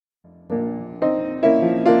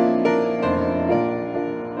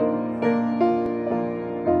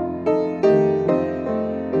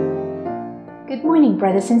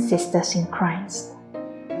brothers and sisters in Christ.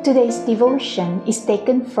 Today's devotion is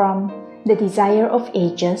taken from The Desire of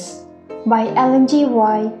Ages by Ellen G.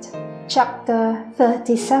 White, chapter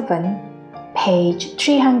 37, page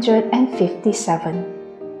 357.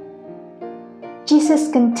 Jesus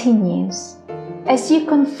continues, "As you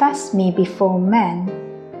confess me before men,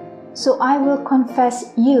 so I will confess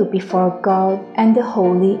you before God and the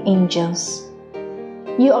holy angels.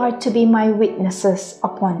 You are to be my witnesses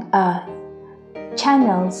upon earth,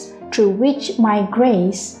 channels through which my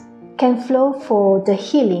grace can flow for the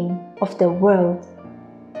healing of the world.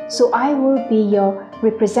 So I will be your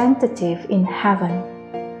representative in heaven.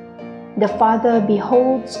 The Father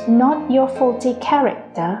beholds not your faulty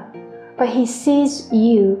character, but He sees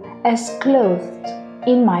you as clothed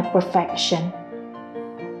in my perfection.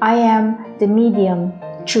 I am the medium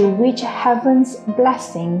through which heaven's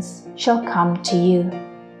blessings shall come to you.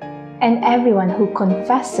 And everyone who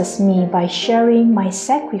confesses me by sharing my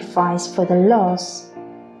sacrifice for the lost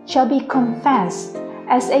shall be confessed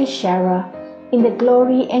as a sharer in the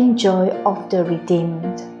glory and joy of the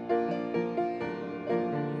redeemed."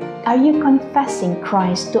 Are you confessing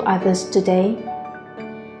Christ to others today?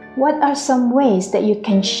 What are some ways that you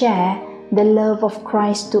can share the love of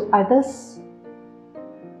Christ to others?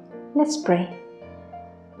 Let's pray.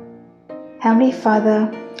 Heavenly Father,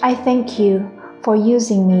 I thank you for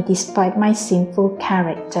using me despite my sinful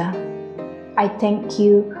character. I thank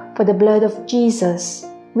you for the blood of Jesus,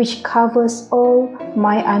 which covers all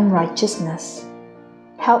my unrighteousness.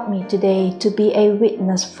 Help me today to be a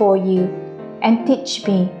witness for you and teach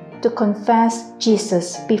me to confess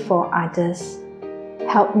Jesus before others.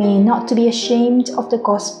 Help me not to be ashamed of the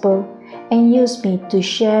gospel and use me to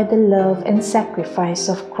share the love and sacrifice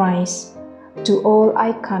of Christ to all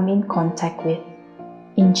I come in contact with.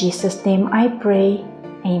 In Jesus' name I pray,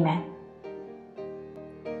 Amen.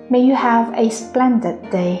 May you have a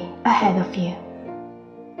splendid day ahead of you.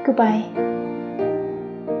 Goodbye.